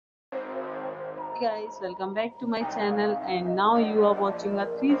guys, welcome back to my channel, and now you are watching a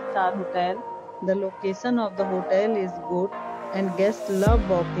 3-star hotel. The location of the hotel is good and guests love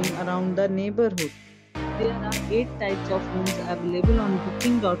walking around the neighborhood. There are 8 types of rooms available on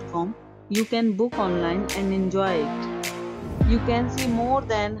booking.com. You can book online and enjoy it. You can see more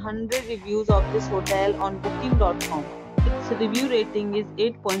than 100 reviews of this hotel on booking.com. Its review rating is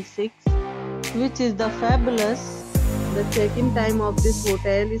 8.6, which is the fabulous. The check-in time of this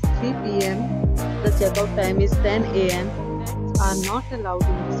hotel is 3 p.m. The checkout time is 10 a.m. Pets are not allowed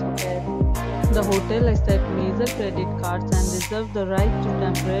in this hotel. The hotel accepts major credit cards and reserves the right to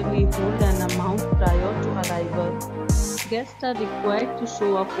temporarily hold an amount prior to arrival. Guests are required to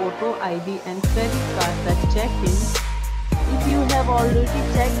show a photo ID and credit card at check-in. If you have already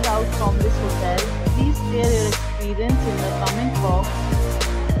checked out from this hotel, please share your experience in the comment box.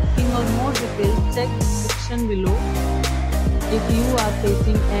 For more details, check description below. If you are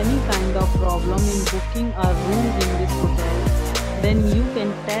facing any kind of problem in booking a room in this hotel, then you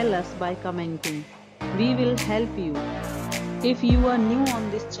can tell us by commenting. We will help you. If you are new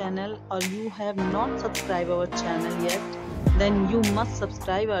on this channel or you have not subscribed our channel yet, then you must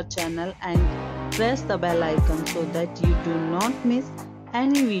subscribe our channel and press the bell icon so that you do not miss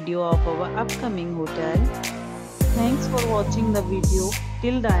any video of our upcoming hotel. Thanks for watching the video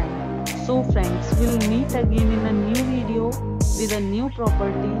till the end. So friends, we'll meet again in a new video with a new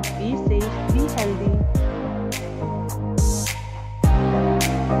property. Be safe, be healthy.